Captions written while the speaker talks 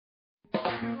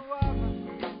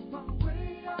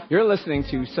You're listening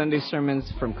to Sunday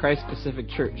sermons from Christ Pacific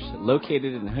Church,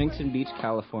 located in Huntington Beach,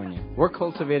 California. We're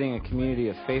cultivating a community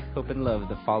of faith, hope, and love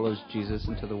that follows Jesus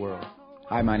into the world.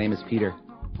 Hi, my name is Peter.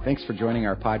 Thanks for joining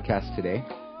our podcast today.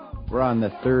 We're on the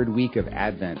third week of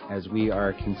Advent as we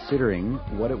are considering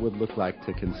what it would look like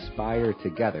to conspire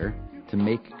together to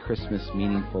make Christmas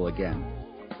meaningful again.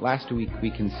 Last week we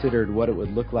considered what it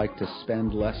would look like to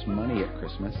spend less money at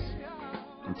Christmas.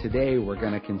 And today we're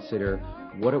going to consider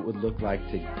what it would look like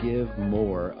to give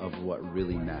more of what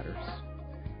really matters.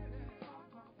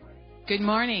 Good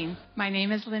morning. My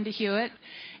name is Linda Hewitt,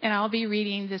 and I'll be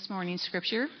reading this morning's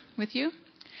scripture with you.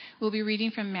 We'll be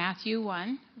reading from Matthew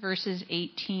 1, verses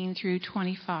 18 through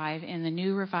 25 in the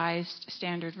New Revised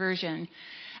Standard Version.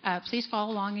 Please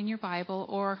follow along in your Bible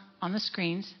or on the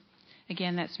screens.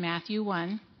 Again, that's Matthew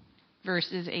 1,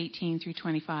 verses 18 through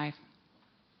 25.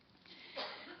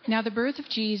 Now the birth of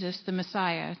Jesus, the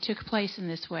Messiah, took place in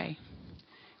this way.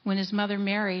 When his mother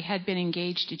Mary had been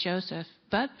engaged to Joseph,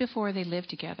 but before they lived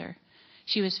together,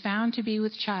 she was found to be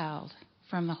with child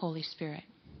from the Holy Spirit.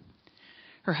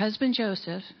 Her husband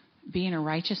Joseph, being a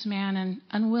righteous man and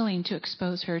unwilling to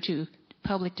expose her to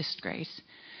public disgrace,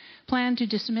 planned to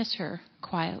dismiss her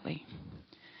quietly.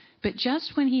 But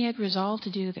just when he had resolved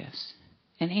to do this,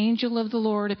 an angel of the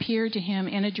Lord appeared to him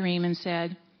in a dream and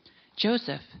said,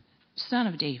 "Joseph, son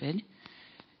of David,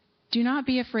 do not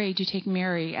be afraid to take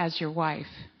Mary as your wife,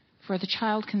 for the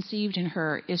child conceived in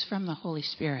her is from the Holy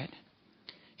Spirit.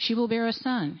 She will bear a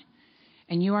son,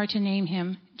 and you are to name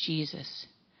him Jesus,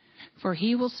 for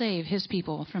he will save his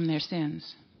people from their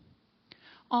sins."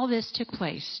 All this took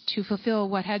place to fulfill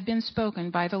what had been spoken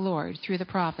by the Lord through the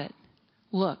prophet.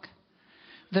 "Look,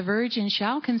 the virgin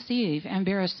shall conceive and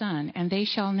bear a son, and they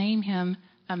shall name him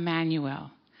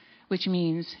Emmanuel," which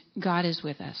means God is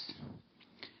with us.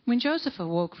 When Joseph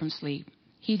awoke from sleep,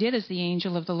 he did as the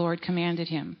angel of the Lord commanded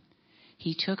him.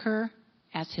 He took her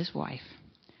as his wife,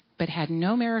 but had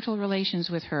no marital relations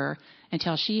with her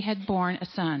until she had borne a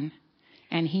son,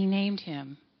 and he named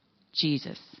him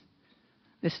Jesus.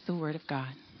 This is the word of God.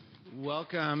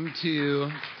 Welcome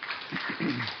to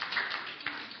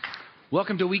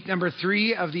week number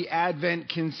 3 of the Advent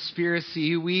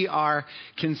Conspiracy. We are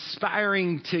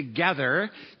conspiring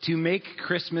together to make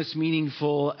Christmas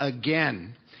meaningful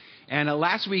again. And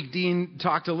last week, Dean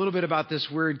talked a little bit about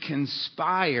this word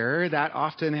conspire. That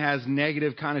often has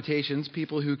negative connotations.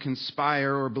 People who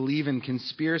conspire or believe in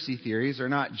conspiracy theories are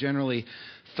not generally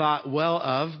thought well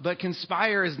of. But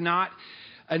conspire is not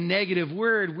a negative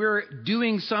word. We're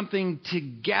doing something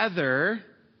together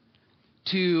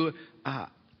to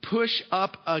push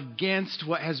up against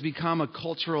what has become a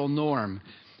cultural norm,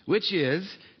 which is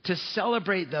to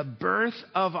celebrate the birth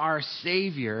of our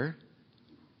Savior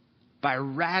by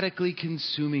radically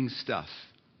consuming stuff.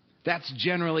 That's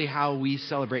generally how we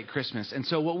celebrate Christmas. And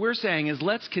so what we're saying is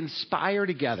let's conspire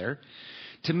together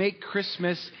to make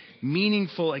Christmas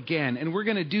meaningful again. And we're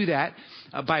going to do that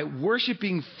by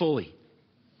worshiping fully.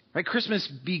 Right? Christmas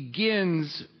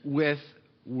begins with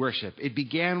worship. It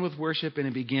began with worship, and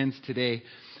it begins today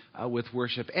with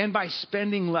worship. And by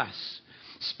spending less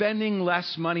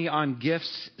money on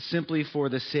gifts simply for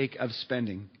the sake of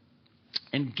spending,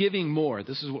 and giving more.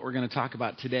 This is what we're going to talk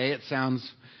about today. It sounds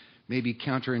maybe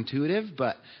counterintuitive,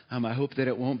 but I hope that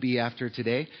it won't be after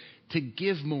today. To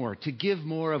give more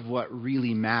of what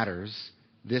really matters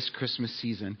this Christmas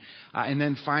season. And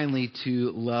then finally,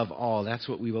 to love all. That's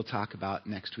what we will talk about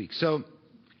next week. So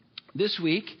this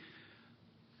week,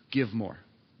 give more.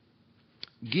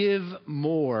 Give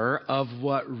more of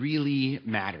what really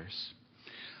matters.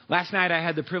 Last night I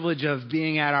had the privilege of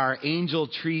being at our Angel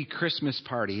Tree Christmas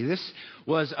party. This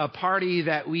was a party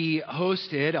that we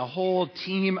hosted. A whole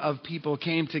team of people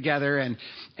came together and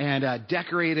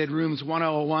decorated rooms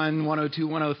 101, 102,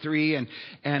 103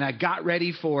 and got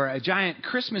ready for a giant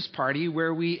Christmas party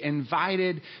where we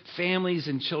invited families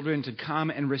and children to come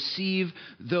and receive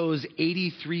those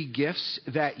 83 gifts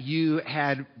that you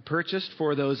had purchased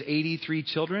for those 83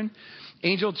 children.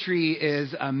 Angel Tree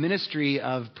is a ministry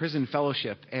of prison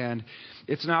fellowship, and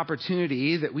it's an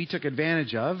opportunity that we took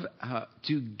advantage of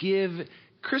to give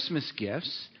Christmas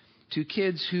gifts to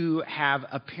kids who have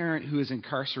a parent who is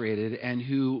incarcerated and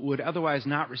who would otherwise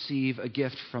not receive a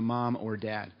gift from mom or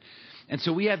dad. And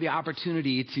so we had the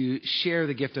opportunity to share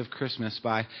the gift of Christmas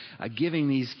by giving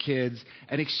these kids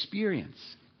an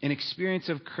experience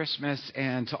of Christmas,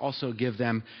 and to also give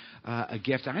them a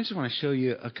gift. I just want to show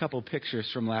you a couple pictures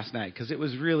from last night because it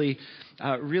was really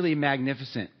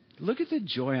magnificent. Look at the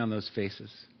joy on those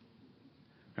faces.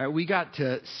 All right, we got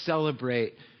to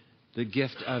celebrate the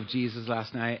gift of Jesus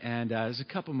last night, and there's a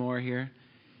couple more here.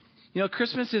 You know,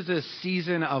 Christmas is a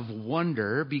season of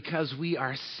wonder because we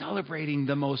are celebrating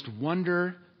the most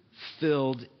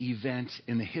wonder-filled event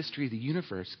in the history of the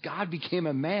universe. God became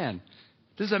a man.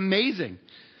 This is amazing.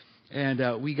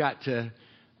 And we got to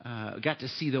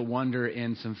see the wonder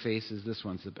in some faces. This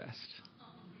one's the best.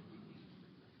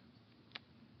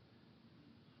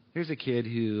 Here's a kid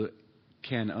who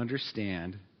can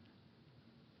understand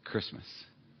Christmas,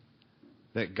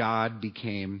 that God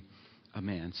became a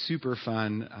man. Super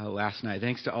fun last night.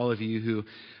 Thanks to all of you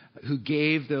who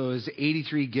gave those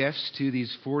 83 gifts to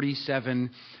these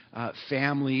 47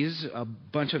 families. A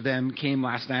bunch of them came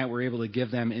last night. We're able to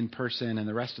give them in person, and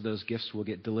the rest of those gifts will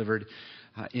get delivered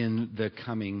in the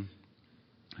coming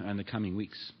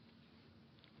weeks.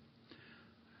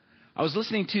 I was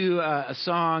listening to a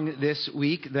song this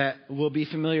week that will be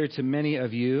familiar to many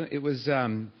of you. It was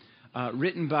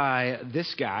written by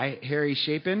this guy, Harry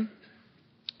Chapin.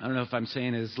 I don't know if I'm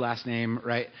saying his last name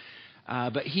right,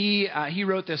 but he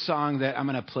wrote this song that I'm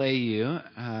going to play you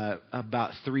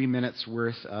about 3 minutes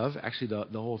worth of, actually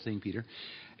the whole thing, Peter.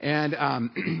 And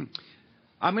I'm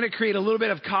going to create a little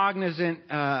bit of cognizant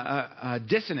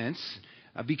dissonance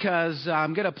because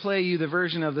I'm going to play you the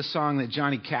version of the song that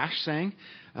Johnny Cash sang.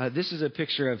 This is a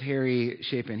picture of Harry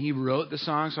Chapin. He wrote the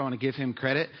song, so I want to give him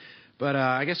credit. But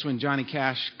I guess when Johnny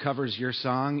Cash covers your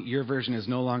song, your version is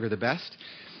no longer the best.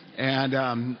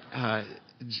 And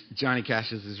Johnny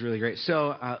Cash's is really great.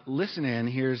 So listen in.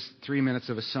 Here's 3 minutes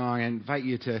of a song. I invite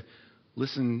you to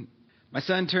listen. My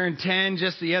son turned 10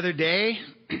 just the other day.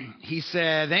 He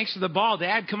said, "Thanks for the ball,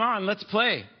 Dad. Come on, let's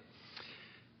play."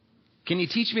 "Can you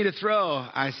teach me to throw?"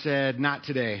 I said, "Not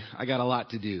today. I got a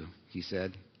lot to do." He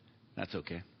said, "That's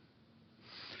okay."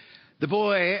 The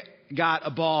boy got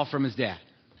a ball from his dad.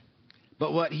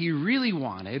 But what he really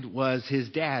wanted was his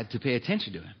dad to pay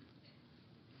attention to him.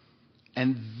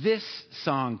 And this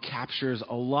song captures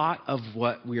a lot of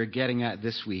what we are getting at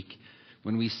this week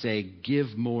when we say,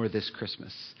 give more this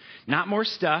Christmas. Not more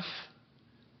stuff,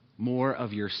 more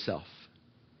of yourself.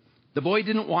 The boy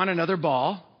didn't want another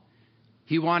ball.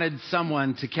 He wanted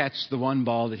someone to catch the one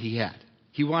ball that he had.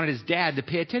 He wanted his dad to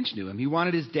pay attention to him. He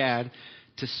wanted his dad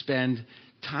to spend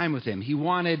time with him. He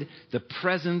wanted the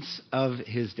presence of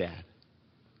his dad.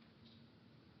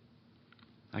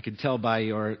 I could tell by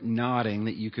your nodding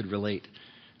that you could relate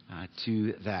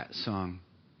to that song.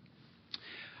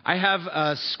 I have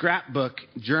a scrapbook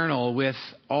journal with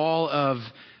all of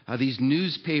these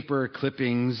newspaper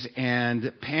clippings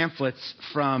and pamphlets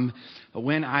from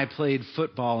when I played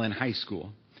football in high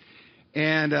school.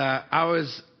 And I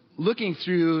was looking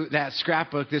through that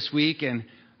scrapbook this week, and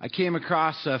I came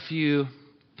across a few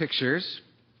pictures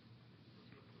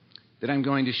that I'm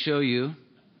going to show you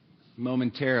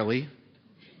momentarily.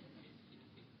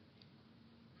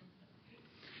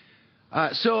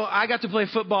 So I got to play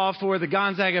football for the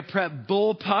Gonzaga Prep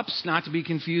Bull Pups, not to be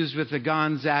confused with the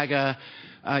Gonzaga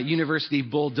University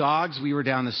Bulldogs. We were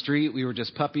down the street. We were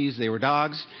just puppies. They were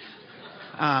dogs.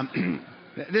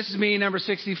 This is me, number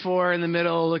 64 in the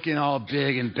middle, looking all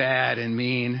big and bad and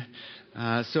mean.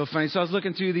 So funny. So I was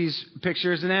looking through these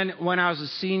pictures, and then when I was a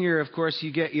senior, of course,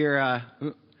 you get your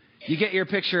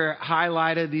picture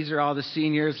highlighted. These are all the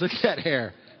seniors. Look at that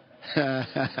hair.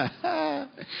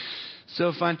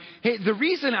 So fun. Hey, the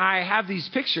reason I have these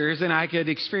pictures and I could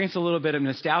experience a little bit of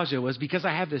nostalgia was because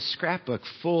I have this scrapbook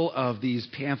full of these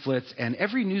pamphlets and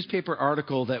every newspaper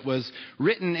article that was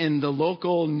written in the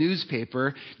local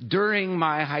newspaper during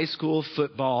my high school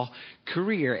football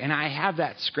career. And I have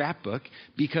that scrapbook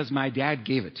because my dad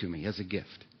gave it to me as a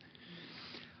gift.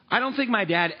 I don't think my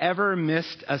dad ever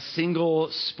missed a single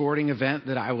sporting event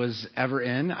that I was ever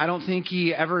in. I don't think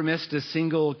he ever missed a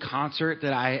single concert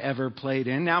that I ever played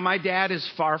in. Now, my dad is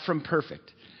far from perfect.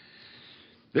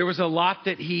 There was a lot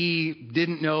that he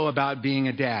didn't know about being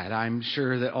a dad. I'm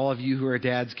sure that all of you who are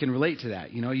dads can relate to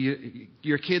that. You know,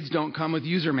 your kids don't come with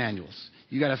user manuals.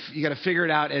 You gotta figure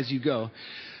it out as you go.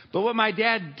 But what my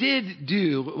dad did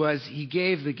do was he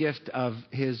gave the gift of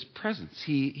his presence.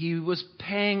 He was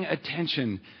paying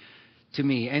attention to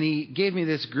me, and he gave me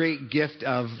this great gift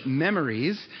of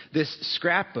memories, this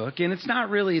scrapbook. And it's not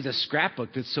really the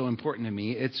scrapbook that's so important to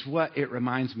me. It's what it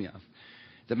reminds me of.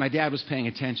 That my dad was paying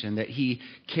attention, that he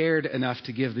cared enough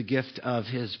to give the gift of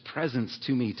his presence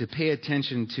to me, to pay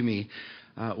attention to me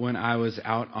when I was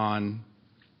out on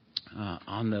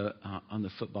the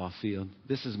football field.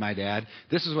 This is my dad.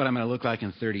 This is what I'm going to look like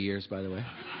in 30 years, by the way.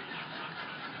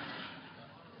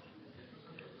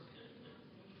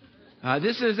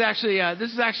 This is actually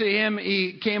him.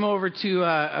 He came over to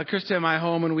Krista and my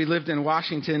home when we lived in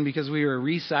Washington because we were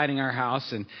re-siding our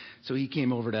house, and so he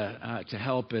came over to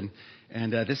help, and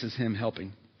this is him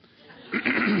helping.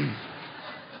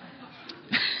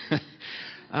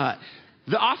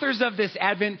 The authors of this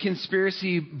Advent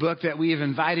conspiracy book that we have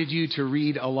invited you to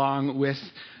read along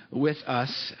with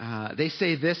us, they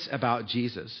say this about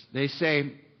Jesus. They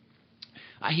say,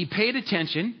 he paid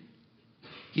attention,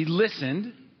 he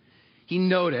listened, he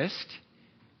noticed,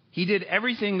 he did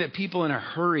everything that people in a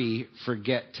hurry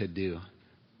forget to do.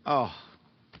 Oh,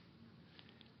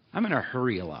 I'm in a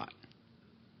hurry a lot.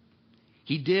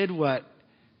 He did what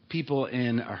people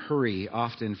in a hurry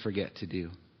often forget to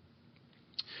do.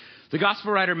 The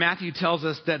gospel writer Matthew tells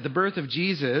us that the birth of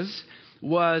Jesus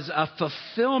was a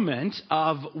fulfillment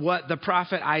of what the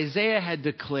prophet Isaiah had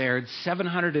declared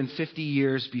 750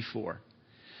 years before.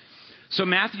 So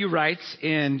Matthew writes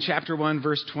in chapter 1,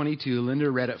 verse 22,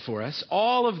 Linda read it for us,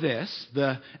 all of this,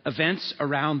 the events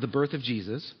around the birth of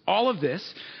Jesus, all of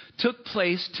this took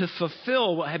place to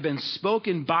fulfill what had been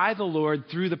spoken by the Lord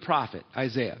through the prophet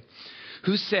Isaiah,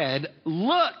 who said,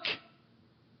 look,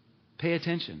 pay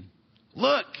attention,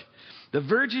 look, the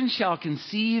virgin shall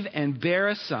conceive and bear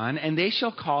a son, and they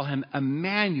shall call him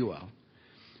Emmanuel,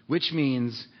 which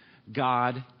means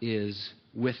God is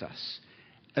with us.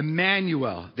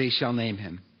 Emmanuel, they shall name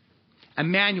him.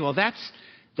 Emmanuel,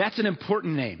 that's an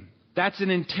important name. That's an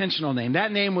intentional name.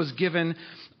 That name was given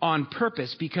on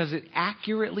purpose because it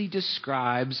accurately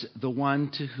describes the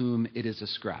one to whom it is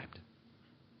ascribed.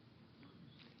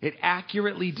 It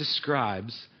accurately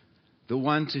describes the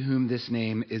one to whom this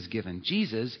name is given.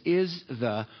 Jesus is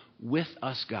the with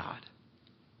us God.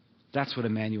 That's what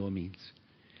Emmanuel means.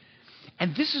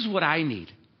 And this is what I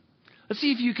need. Let's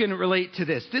see if you can relate to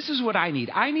this. This is what I need.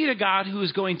 I need a God who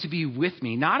is going to be with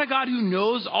me, not a God who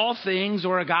knows all things,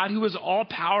 or a God who is all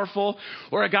powerful,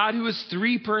 or a God who is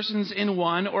three persons in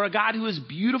one, or a God who is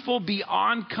beautiful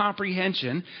beyond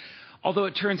comprehension, although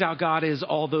it turns out God is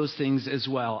all those things as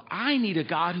well. I need a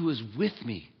God who is with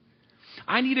me.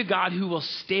 I need a God who will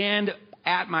stand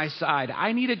at my side.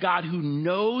 I need a God who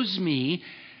knows me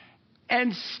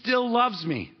and still loves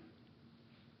me.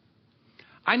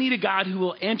 I need a God who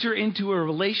will enter into a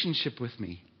relationship with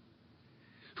me,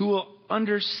 who will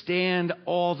understand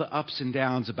all the ups and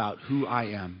downs about who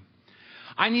I am.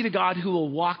 I need a God who will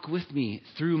walk with me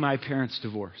through my parents'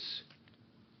 divorce.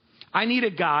 I need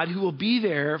a God who will be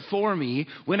there for me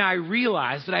when I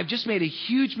realize that I've just made a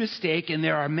huge mistake and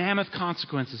there are mammoth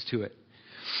consequences to it.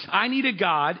 I need a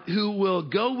God who will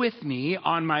go with me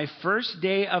on my first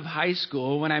day of high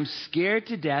school when I'm scared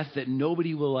to death that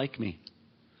nobody will like me.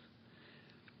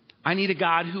 I need a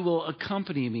God who will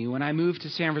accompany me when I move to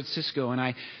San Francisco and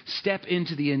I step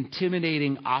into the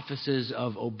intimidating offices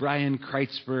of O'Brien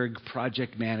Kreitzberg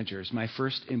Project Managers, my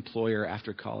first employer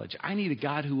after college. I need a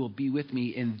God who will be with me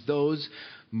in those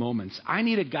moments. I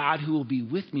need a God who will be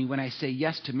with me when I say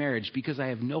yes to marriage because I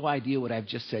have no idea what I've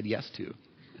just said yes to.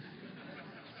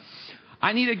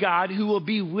 I need a God who will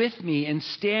be with me and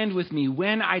stand with me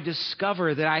when I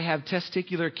discover that I have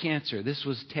testicular cancer. This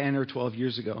was 10 or 12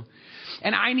 years ago.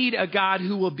 And I need a God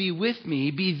who will be with me,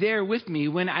 be there with me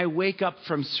when I wake up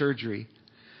from surgery.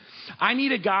 I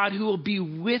need a God who will be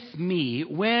with me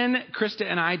when Krista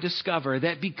and I discover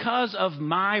that because of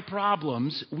my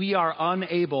problems, we are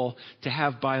unable to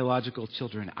have biological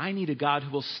children. I need a God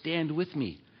who will stand with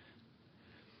me.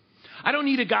 I don't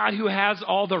need a God who has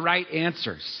all the right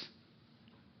answers.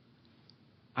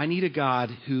 I need a God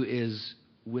who is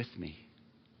with me.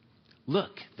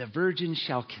 Look, the virgin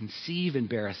shall conceive and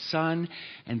bear a son,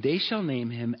 and they shall name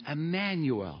him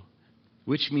Emmanuel,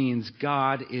 which means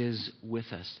God is with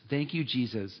us. Thank you,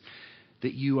 Jesus,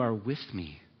 that you are with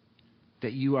me,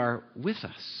 that you are with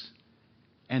us,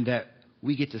 and that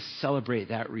we get to celebrate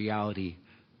that reality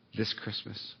this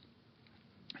Christmas.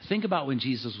 Think about when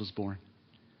Jesus was born.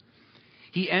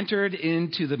 He entered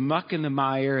into the muck and the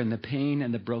mire and the pain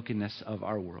and the brokenness of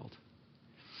our world.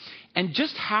 And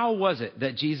just how was it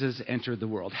that Jesus entered the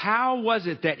world? How was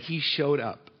it that he showed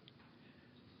up?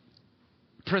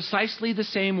 Precisely the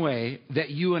same way that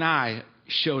you and I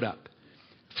showed up.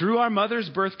 Through our mother's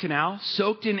birth canal,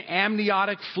 soaked in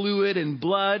amniotic fluid and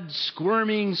blood,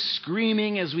 squirming,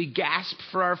 screaming as we gasped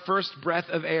for our first breath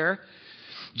of air.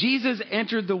 Jesus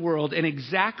entered the world in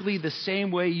exactly the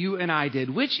same way you and I did,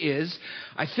 which is,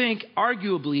 I think,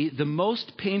 arguably the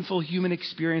most painful human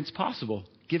experience possible,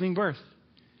 giving birth.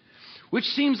 Which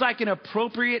seems like an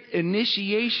appropriate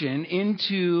initiation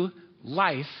into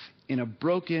life in a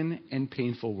broken and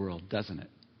painful world, doesn't it?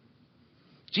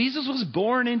 Jesus was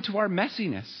born into our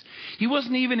messiness. He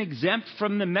wasn't even exempt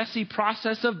from the messy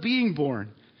process of being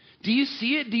born. Do you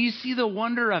see it? Do you see the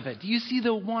wonder of it? Do you see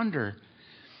the wonder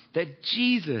that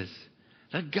Jesus,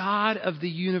 the God of the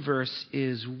universe,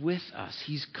 is with us?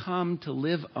 He's come to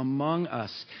live among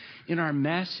us in our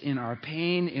mess, in our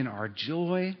pain, in our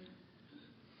joy.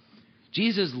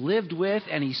 Jesus lived with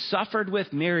and he suffered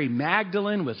with Mary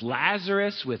Magdalene, with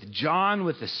Lazarus, with John,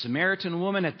 with the Samaritan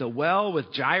woman at the well,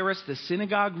 with Jairus, the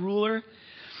synagogue ruler.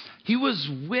 He was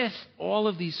with all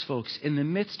of these folks in the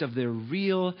midst of their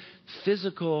real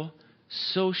physical,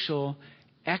 social,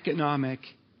 economic,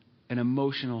 and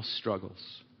emotional struggles.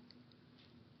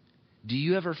 Do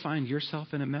you ever find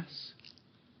yourself in a mess?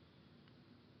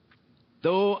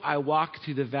 Though I walk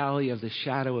through the valley of the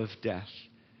shadow of death,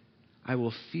 I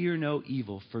will fear no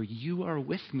evil, for you are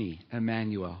with me,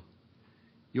 Emmanuel.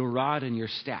 Your rod and your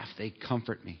staff, they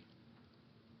comfort me.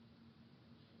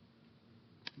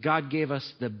 God gave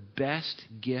us the best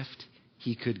gift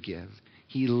he could give.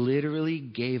 He literally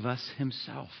gave us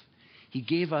himself. He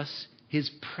gave us his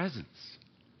presence.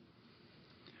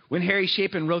 When Harry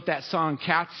Chapin wrote that song,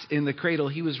 Cats in the Cradle,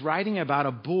 he was writing about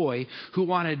a boy who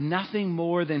wanted nothing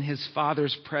more than his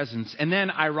father's presence. And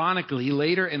then, ironically,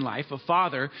 later in life, a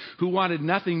father who wanted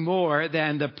nothing more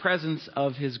than the presence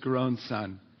of his grown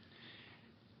son.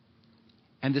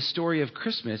 And the story of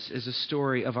Christmas is a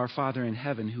story of our Father in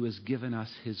heaven who has given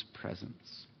us his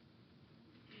presence.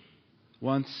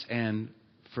 Once and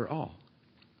for all.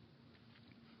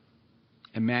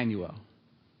 Emmanuel,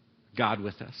 God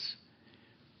with us.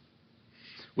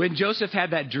 When Joseph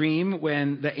had that dream,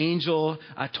 when the angel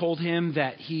told him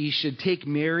that he should take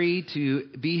Mary to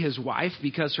be his wife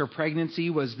because her pregnancy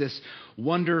was this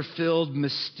wonder-filled,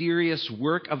 mysterious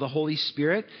work of the Holy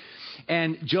Spirit,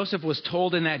 and Joseph was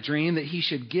told in that dream that he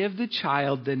should give the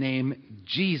child the name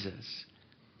Jesus,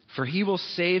 for he will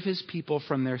save his people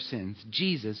from their sins.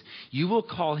 Jesus, you will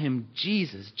call him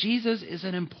Jesus. Jesus is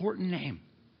an important name.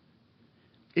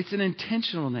 It's an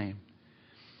intentional name,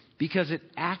 because it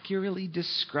accurately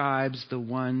describes the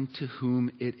one to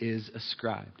whom it is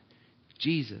ascribed.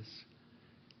 Jesus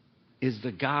is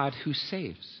the God who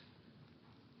saves.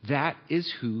 That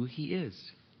is who he is.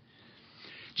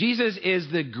 Jesus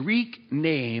is the Greek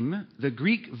name, the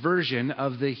Greek version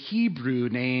of the Hebrew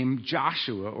name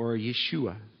Joshua or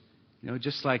Yeshua. You know,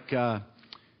 just like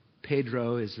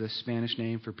Pedro is the Spanish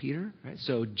name for Peter, right?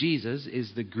 So Jesus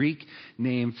is the Greek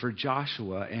name for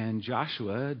Joshua, and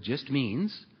Joshua just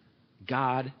means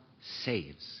God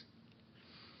saves.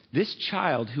 This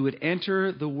child who would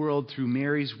enter the world through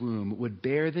Mary's womb would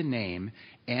bear the name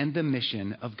and the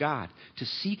mission of God, to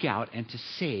seek out and to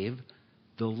save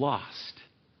the lost,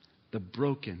 the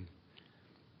broken,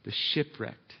 the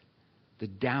shipwrecked, the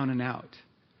down and out,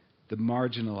 the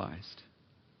marginalized,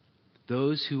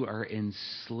 those who are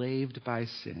enslaved by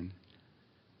sin.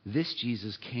 This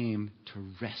Jesus came to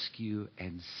rescue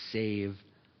and save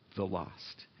the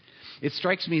lost. It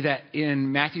strikes me that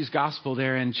in Matthew's gospel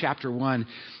there in chapter 1,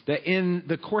 that in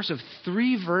the course of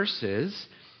 3 verses,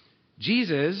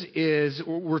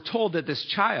 we're told that this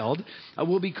child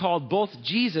will be called both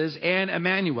Jesus and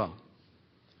Emmanuel.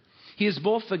 He is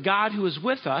both the God who is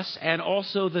with us and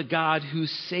also the God who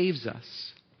saves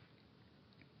us.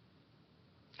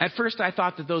 At first I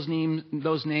thought that those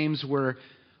names were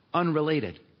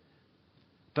unrelated.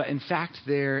 But in fact,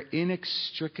 they're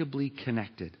inextricably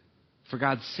connected. For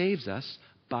God saves us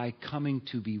by coming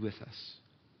to be with us.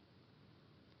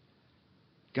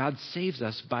 God saves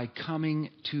us by coming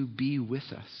to be with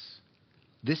us.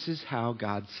 This is how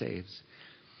God saves.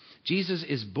 Jesus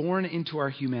is born into our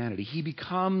humanity. He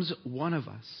becomes one of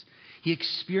us. He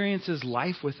experiences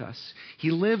life with us.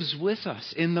 He lives with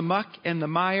us in the muck and the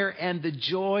mire and the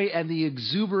joy and the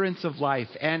exuberance of life.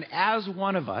 And as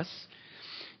one of us,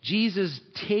 Jesus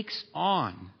takes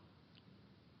on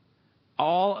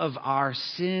all of our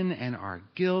sin and our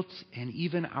guilt and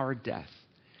even our death.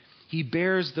 He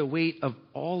bears the weight of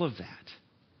all of that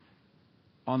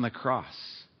on the cross,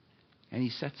 and he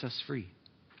sets us free.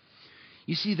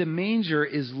 You see, the manger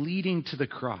is leading to the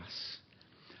cross.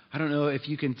 I don't know if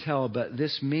you can tell, but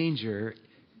this manger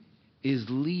is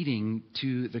leading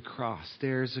to the cross.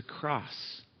 There's a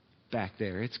cross back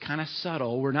there. It's kind of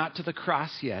subtle. We're not to the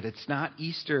cross yet. It's not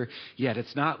Easter yet.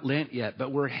 It's not Lent yet,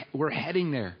 but we're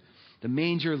heading there. The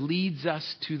manger leads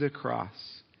us to the cross.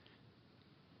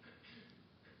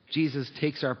 Jesus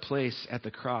takes our place at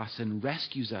the cross and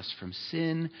rescues us from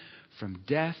sin, from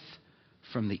death,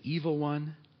 from the evil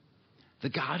one. The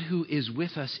God who is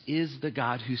with us is the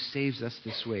God who saves us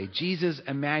this way. Jesus,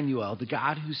 Emmanuel, the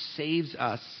God who saves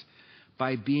us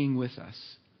by being with us.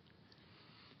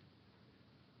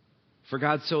 For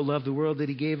God so loved the world that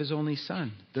he gave his only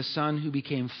Son, the Son who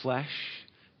became flesh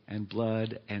and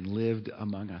blood and lived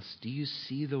among us. Do you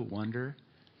see the wonder?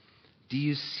 Do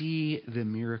you see the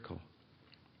miracle?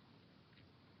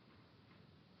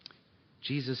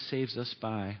 Jesus saves us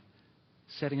by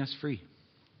setting us free.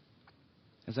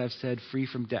 As I've said, free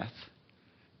from death,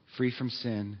 free from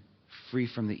sin, free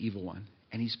from the evil one.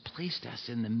 And he's placed us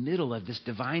in the middle of this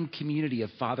divine community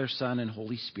of Father, Son, and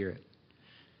Holy Spirit.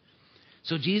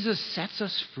 So Jesus sets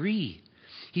us free.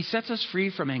 He sets us free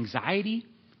from anxiety.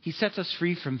 He sets us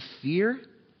free from fear,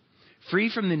 free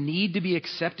from the need to be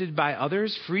accepted by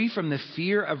others, free from the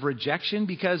fear of rejection,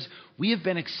 because we have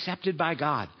been accepted by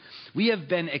God. We have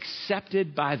been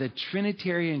accepted by the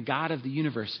Trinitarian God of the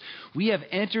universe. We have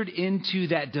entered into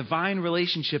that divine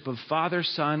relationship of Father,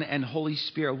 Son, and Holy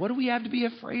Spirit. What do we have to be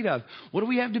afraid of? What do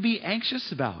we have to be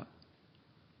anxious about?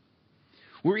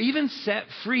 We're even set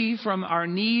free from our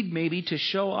need maybe to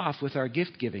show off with our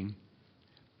gift giving,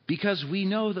 because we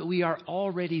know that we are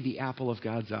already the apple of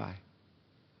God's eye.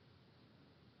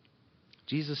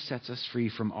 Jesus sets us free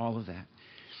from all of that.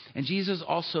 And Jesus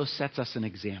also sets us an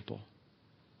example.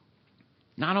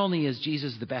 Not only is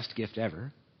Jesus the best gift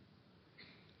ever,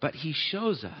 but he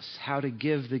shows us how to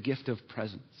give the gift of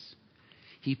presence.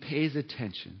 He pays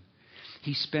attention.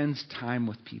 He spends time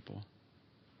with people.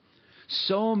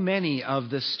 So many of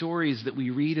the stories that we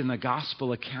read in the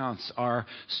gospel accounts are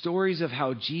stories of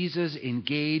how Jesus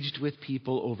engaged with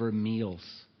people over meals.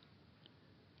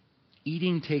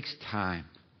 Eating takes time.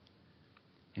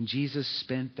 And Jesus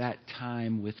spent that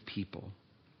time with people,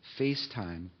 face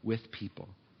time with people.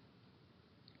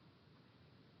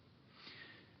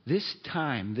 This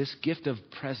time, this gift of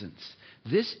presence,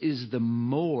 this is the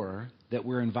more that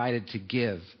we're invited to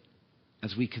give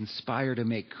as we conspire to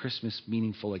make Christmas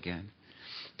meaningful again.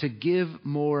 To give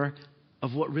more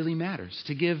of what really matters,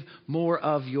 to give more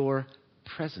of your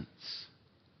presence.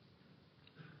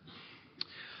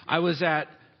 I was at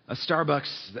a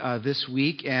Starbucks this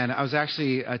week, and I was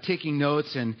actually taking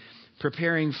notes and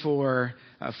preparing for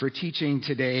teaching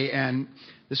today. And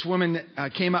this woman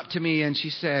came up to me and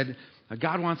she said,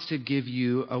 God wants to give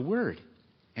you a word.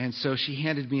 And so she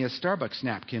handed me a Starbucks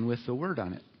napkin with the word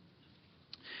on it.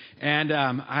 And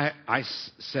I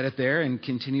set it there and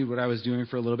continued what I was doing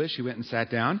for a little bit. She went and sat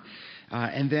down,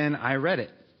 and then I read it.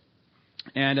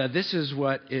 And this is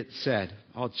what it said.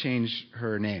 I'll change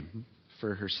her name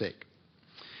for her sake.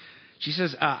 She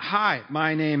says, hi,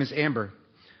 my name is Amber.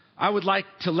 I would like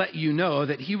to let you know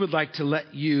that he would like to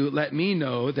let me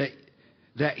know that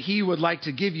he would like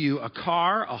to give you a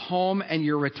car, a home, and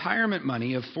your retirement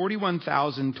money of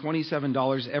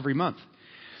 $41,027 every month.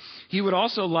 He would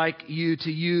also like you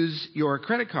to use your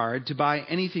credit card to buy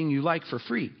anything you like for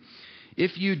free.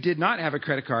 If you did not have a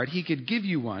credit card, he could give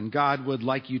you one. God would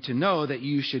like you to know that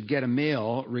you should get a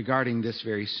mail regarding this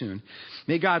very soon.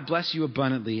 May God bless you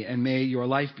abundantly, and may your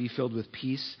life be filled with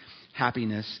peace,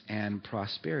 happiness, and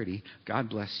prosperity. God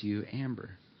bless you,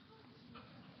 Amber.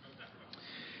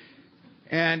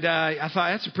 And I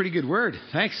thought, that's a pretty good word.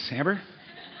 Thanks, Amber.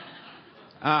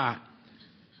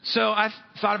 So I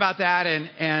thought about that,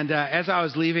 and as I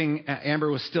was leaving, Amber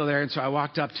was still there, and so I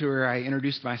walked up to her. I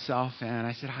introduced myself, and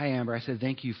I said, hi, Amber. I said,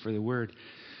 thank you for the word.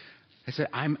 I said,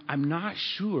 I'm not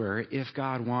sure if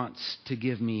God wants to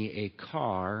give me a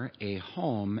car, a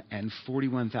home, and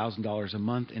 $41,000 a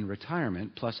month in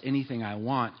retirement, plus anything I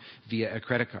want via a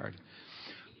credit card.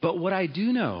 But what I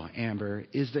do know, Amber,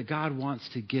 is that God wants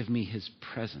to give me his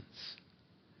presence.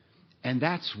 And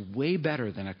that's way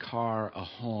better than a car, a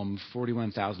home,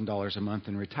 $41,000 a month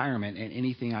in retirement, and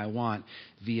anything I want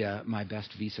via my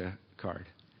best Visa card.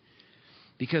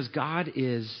 Because God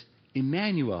is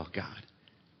Emmanuel God.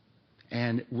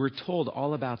 And we're told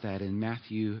all about that in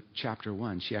Matthew chapter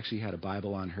 1. She actually had a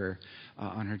Bible on her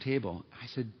table. I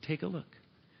said, take a look.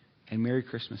 And Merry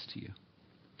Christmas to you.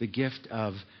 The gift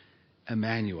of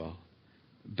Emmanuel.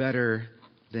 Better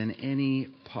than any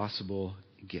possible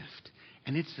gift.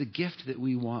 And it's the gift that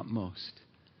we want most.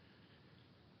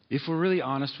 If we're really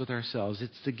honest with ourselves,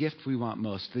 it's the gift we want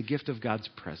most, the gift of God's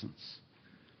presence.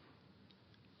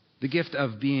 The gift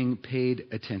of being paid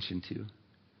attention to.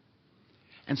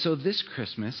 And so this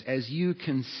Christmas, as you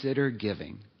consider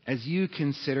giving, as you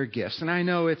consider gifts, and I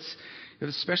know it's,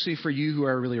 especially for you who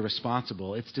are really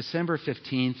responsible, it's December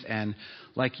 15th, and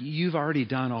like you've already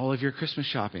done all of your Christmas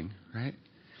shopping, right?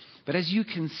 But as you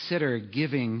consider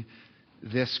giving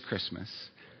this Christmas,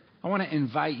 I want to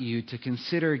invite you to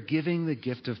consider giving the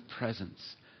gift of presence.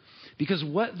 Because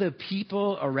what the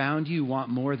people around you want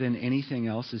more than anything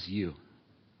else is you.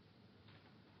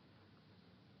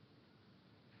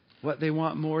 What they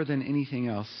want more than anything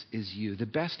else is you. The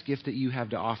best gift that you have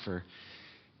to offer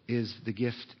is the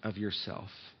gift of yourself.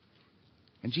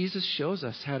 And Jesus shows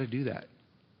us how to do that.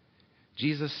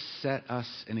 Jesus set us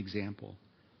an example.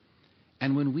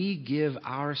 And when we give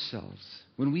ourselves,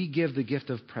 when we give the gift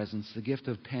of presence, the gift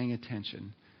of paying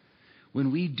attention,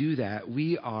 when we do that,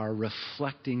 we are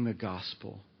reflecting the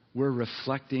gospel. We're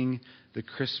reflecting the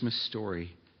Christmas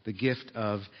story the gift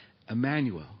of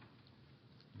Emmanuel,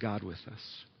 God with us.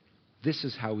 This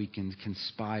is how we can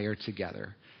conspire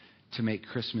together to make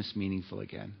Christmas meaningful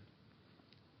again.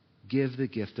 Give the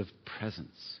gift of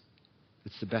presence.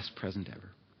 It's the best present ever.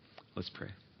 Let's pray.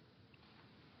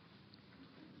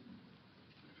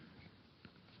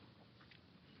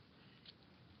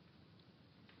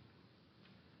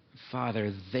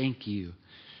 Father, thank you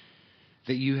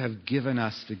that you have given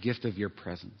us the gift of your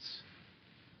presence.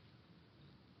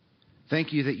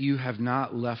 Thank you that you have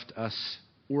not left us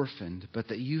orphaned, but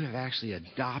that you have actually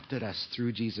adopted us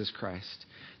through Jesus Christ,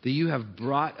 that you have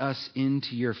brought us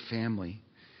into your family,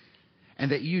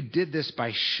 and that you did this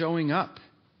by showing up,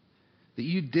 that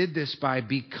you did this by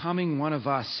becoming one of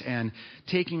us and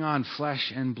taking on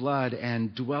flesh and blood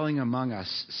and dwelling among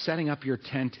us, setting up your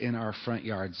tent in our front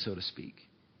yard, so to speak.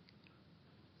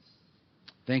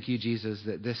 Thank you, Jesus,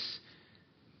 that this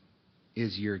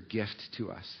is your gift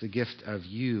to us, the gift of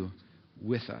you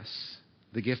with us,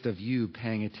 the gift of you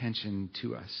paying attention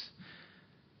to us,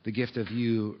 the gift of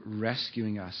you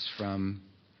rescuing us from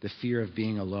the fear of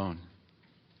being alone,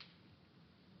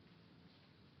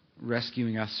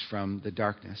 rescuing us from the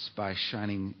darkness by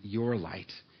shining your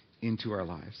light into our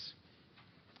lives.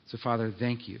 So, Father,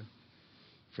 thank you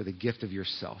for the gift of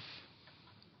yourself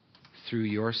through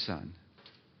your Son,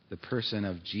 the person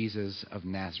of Jesus of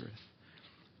Nazareth,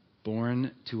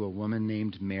 born to a woman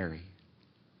named Mary.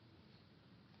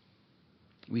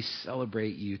 We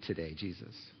celebrate you today,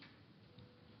 Jesus.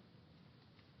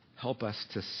 Help us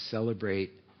to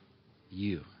celebrate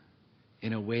you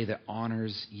in a way that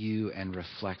honors you and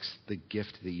reflects the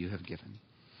gift that you have given.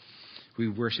 We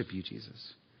worship you,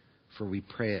 Jesus, for we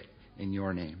pray it in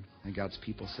your name. And God's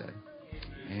people said,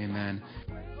 Amen.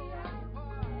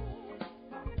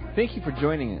 Thank you for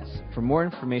joining us. For more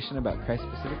information about Christ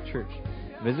Pacific Church,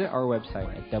 visit our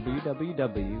website at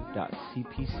www.cpchb.org.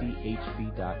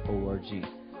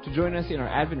 To join us in our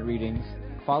Advent readings,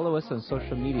 follow us on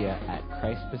social media at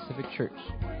Christ Pacific Church.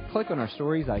 Click on our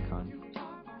stories icon.